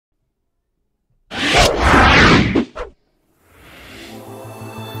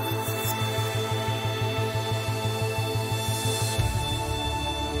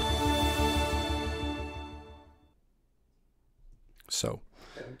So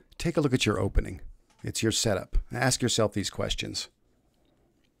take a look at your opening. It's your setup. Ask yourself these questions.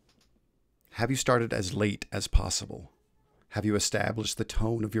 Have you started as late as possible? Have you established the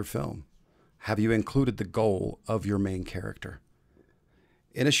tone of your film? Have you included the goal of your main character?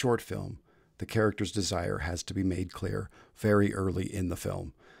 In a short film, the character's desire has to be made clear very early in the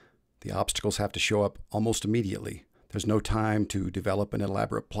film. The obstacles have to show up almost immediately. There's no time to develop an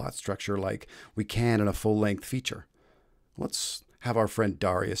elaborate plot structure like we can in a full-length feature. Let's have our friend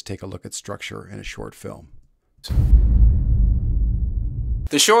Darius take a look at structure in a short film.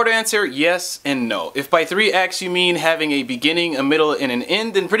 The short answer, yes and no. If by 3 acts you mean having a beginning, a middle, and an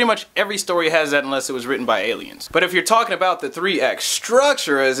end, then pretty much every story has that unless it was written by aliens. But if you're talking about the 3-act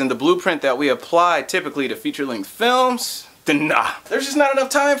structure as in the blueprint that we apply typically to feature-length films, then nah, there's just not enough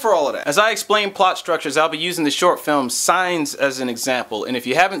time for all of that. As I explain plot structures, I'll be using the short film Signs as an example, and if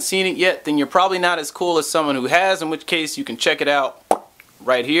you haven't seen it yet, then you're probably not as cool as someone who has, in which case you can check it out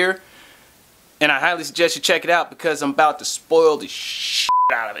right here. And I highly suggest you check it out because I'm about to spoil the shit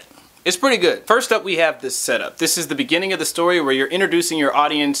out of it. It's pretty good. First up, we have this setup. This is the beginning of the story where you're introducing your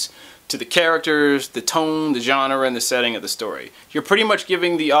audience to the characters, the tone, the genre, and the setting of the story. You're pretty much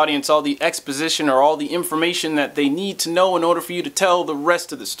giving the audience all the exposition or all the information that they need to know in order for you to tell the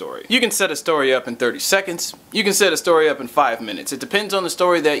rest of the story. You can set a story up in 30 seconds. You can set a story up in 5 minutes. It depends on the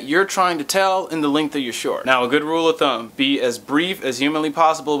story that you're trying to tell and the length of your short. Now, a good rule of thumb, be as brief as humanly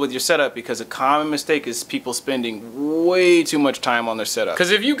possible with your setup because a common mistake is people spending way too much time on their setup.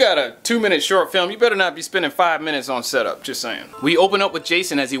 Because if you got a 2-minute short film, you better not be spending 5 minutes on setup, just saying. We open up with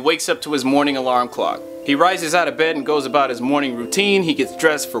Jason as he wakes up to his morning alarm clock. He rises out of bed and goes about his morning routine. He gets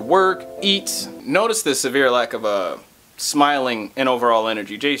dressed for work, eats. Notice the severe lack of smiling and overall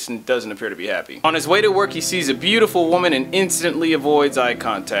energy. Jason doesn't appear to be happy. On his way to work, he sees a beautiful woman and instantly avoids eye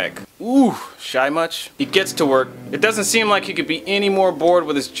contact. Ooh, shy much? He gets to work. It doesn't seem like he could be any more bored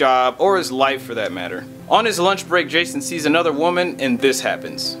with his job, or his life for that matter. On his lunch break, Jason sees another woman and this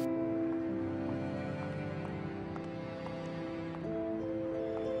happens.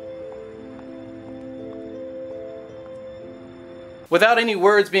 Without any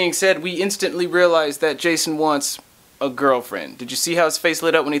words being said, we instantly realize that Jason wants a girlfriend. Did you see how his face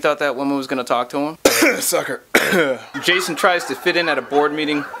lit up when he thought that woman was going to talk to him? Sucker. Jason tries to fit in at a board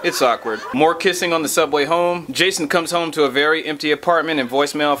meeting. It's awkward. More kissing on the subway home. Jason comes home to a very empty apartment and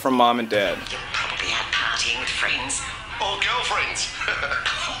voicemail from mom and dad. You probably had partying with friends. Or girlfriends.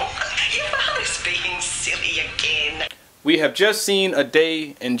 Your father's being silly again. We have just seen a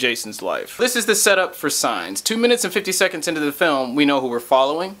day in Jason's life. This is the setup for Signs. 2 minutes and 50 seconds into the film, we know who we're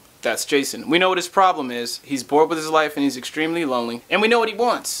following. That's Jason. We know what his problem is. He's bored with his life and he's extremely lonely. And we know what he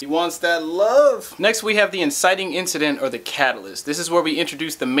wants. He wants that love. Next we have the inciting incident or the catalyst. This is where we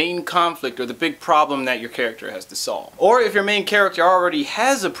introduce the main conflict or the big problem that your character has to solve. Or if your main character already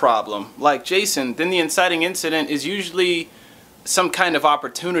has a problem, like Jason, then the inciting incident is usually some kind of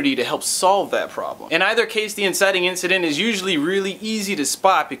opportunity to help solve that problem. In either case, the inciting incident is usually really easy to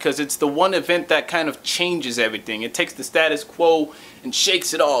spot because it's the one event that kind of changes everything. It takes the status quo and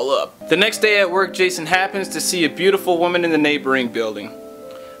shakes it all up. The next day at work, Jason happens to see a beautiful woman in the neighboring building.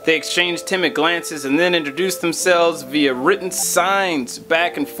 They exchange timid glances and then introduce themselves via written signs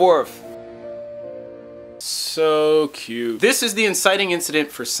back and forth. So cute. This is the inciting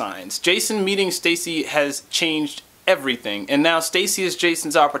incident for Signs. Jason meeting Stacy has changed everything, and now Stacy is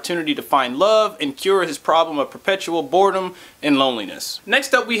Jason's opportunity to find love and cure his problem of perpetual boredom and loneliness.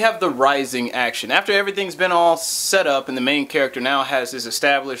 Next up we have the rising action. After everything's been all set up and the main character now has his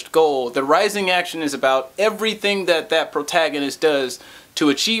established goal, the rising action is about everything that protagonist does to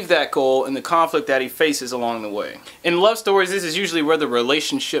achieve that goal and the conflict that he faces along the way. In love stories, this is usually where the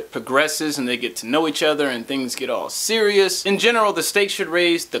relationship progresses and they get to know each other and things get all serious. In general, the stakes should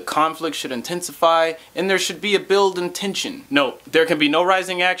raise, the conflict should intensify, and there should be a build in tension. Note, there can be no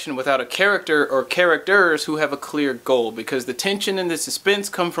rising action without a character or characters who have a clear goal, because the tension and the suspense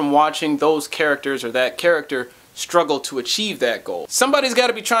come from watching those characters or that character struggle to achieve that goal. Somebody's got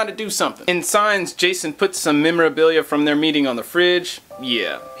to be trying to do something. In Signs, Jason puts some memorabilia from their meeting on the fridge.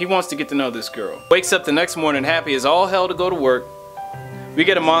 Yeah, he wants to get to know this girl. Wakes up the next morning happy as all hell to go to work. We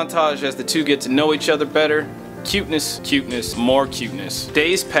get a montage as the two get to know each other better. Cuteness, cuteness, more cuteness.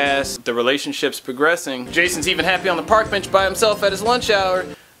 Days pass, the relationship's progressing. Jason's even happy on the park bench by himself at his lunch hour,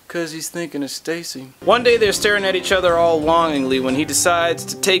 cause he's thinking of Stacy. One day they're staring at each other all longingly when he decides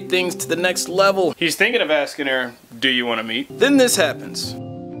to take things to the next level. He's thinking of asking her, do you want to meet? Then this happens.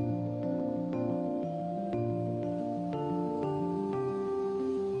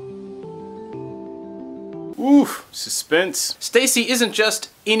 Oof, suspense. Stacy isn't just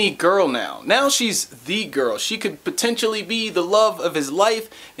any girl now. Now she's the girl. She could potentially be the love of his life,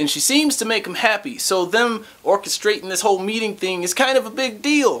 and she seems to make him happy. So them orchestrating this whole meeting thing is kind of a big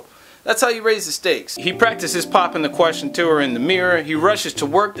deal. That's how you raise the stakes. He practices popping the question to her in the mirror. He rushes to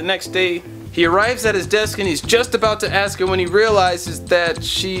work the next day. He arrives at his desk and he's just about to ask her when he realizes that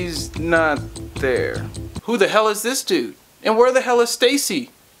she's not there. Who the hell is this dude? And where the hell is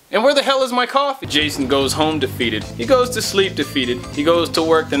Stacy? And where the hell is my coffee? Jason goes home defeated. He goes to sleep defeated. He goes to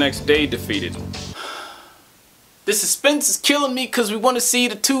work the next day defeated. The suspense is killing me because we want to see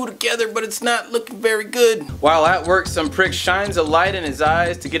the two together, but it's not looking very good. While at work, some prick shines a light in his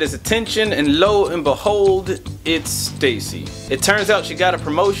eyes to get his attention, and lo and behold, it's Stacy. It turns out she got a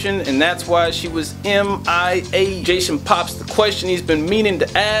promotion, and that's why she was MIA. Jason pops the question he's been meaning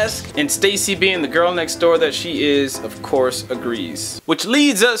to ask, and Stacy, being the girl next door that she is, of course agrees. Which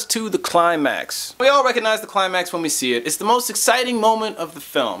leads us to the climax. We all recognize the climax when we see it. It's the most exciting moment of the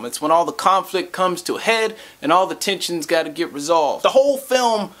film. It's when all the conflict comes to a head, and all the tension's got to get resolved. The whole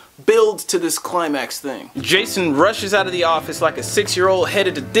film builds to this climax thing. Jason rushes out of the office like a 6-year-old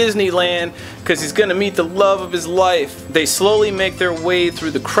headed to Disneyland because he's gonna meet the love of his life. They slowly make their way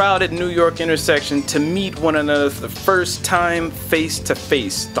through the crowded New York intersection to meet one another for the first time face to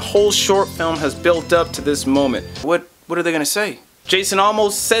face. The whole short film has built up to this moment. What are they gonna say? Jason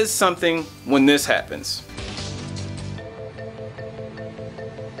almost says something when this happens.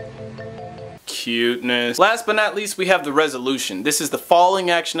 Cuteness. Last but not least, we have the resolution. This is the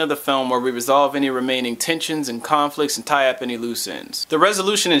falling action of the film where we resolve any remaining tensions and conflicts and tie up any loose ends. The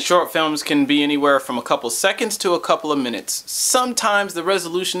resolution in short films can be anywhere from a couple seconds to a couple of minutes. Sometimes the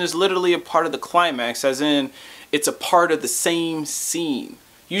resolution is literally a part of the climax, as in it's a part of the same scene.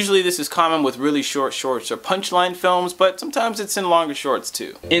 Usually this is common with really short shorts or punchline films, but sometimes it's in longer shorts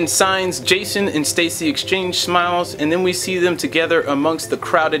too. In Signs, Jason and Stacy exchange smiles, and then we see them together amongst the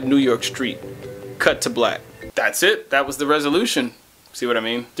crowded New York street. Cut to black. That's it. That was the resolution. See what I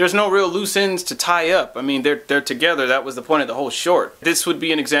mean? There's no real loose ends to tie up. I mean, they're together. That was the point of the whole short. This would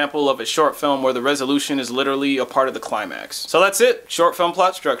be an example of a short film where the resolution is literally a part of the climax. So that's it. Short film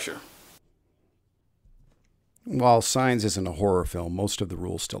plot structure. While Signs isn't a horror film, most of the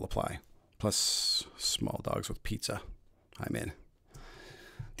rules still apply. Plus, small dogs with pizza. I'm in.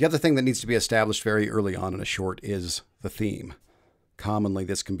 The other thing that needs to be established very early on in a short is the theme. Commonly,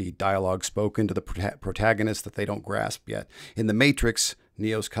 this can be dialogue spoken to the protagonist that they don't grasp yet. In The Matrix,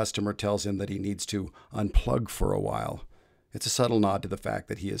 Neo's customer tells him that he needs to unplug for a while. It's a subtle nod to the fact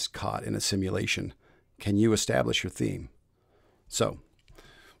that he is caught in a simulation. Can you establish your theme? So,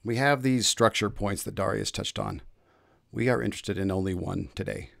 we have these structure points that Darius touched on. We are interested in only one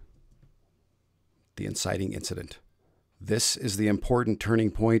today. The inciting incident. This is the important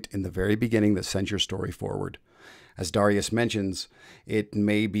turning point in the very beginning that sends your story forward. As Darius mentions, it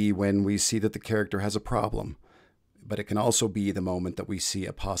may be when we see that the character has a problem, but it can also be the moment that we see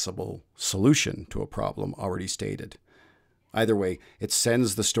a possible solution to a problem already stated. Either way, it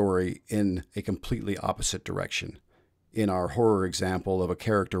sends the story in a completely opposite direction. In our horror example of a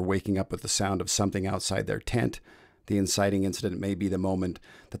character waking up with the sound of something outside their tent, the inciting incident may be the moment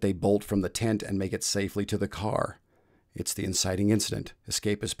that they bolt from the tent and make it safely to the car. It's the inciting incident.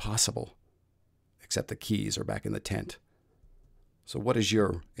 Escape is possible. Except the keys are back in the tent. So what is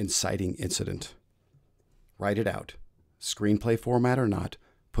your inciting incident? Write it out. Screenplay format or not,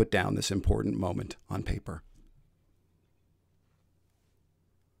 put down this important moment on paper.